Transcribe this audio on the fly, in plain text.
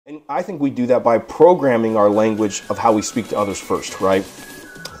And I think we do that by programming our language of how we speak to others first, right?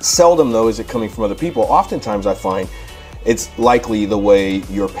 Seldom, though, is it coming from other people. Oftentimes, I find it's likely the way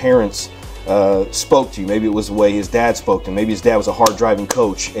your parents spoke to you. Maybe it was the way his dad spoke to him. Maybe his dad was a hard driving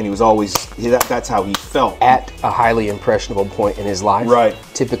coach and he was always, that's how he felt. At a highly impressionable point in his life. Right.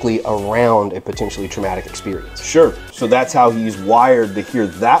 Typically around a potentially traumatic experience. Sure. So that's how he's wired to hear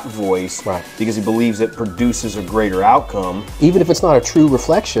that voice. Right. Because he believes it produces a greater outcome. Even if it's not a true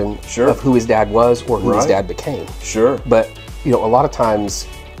reflection of who his dad was or who his dad became. Sure. But, you know, a lot of times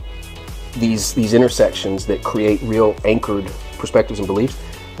these intersections that create real anchored perspectives and beliefs,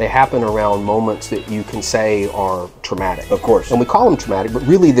 they happen around moments that you can say are traumatic. Of course. And we call them traumatic, but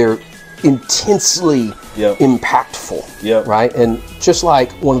really they're intensely impactful, right? And just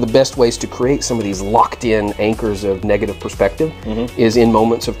like one of the best ways to create some of these locked in anchors of negative perspective is in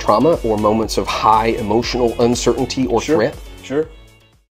moments of trauma or moments of high emotional uncertainty or threat. Sure.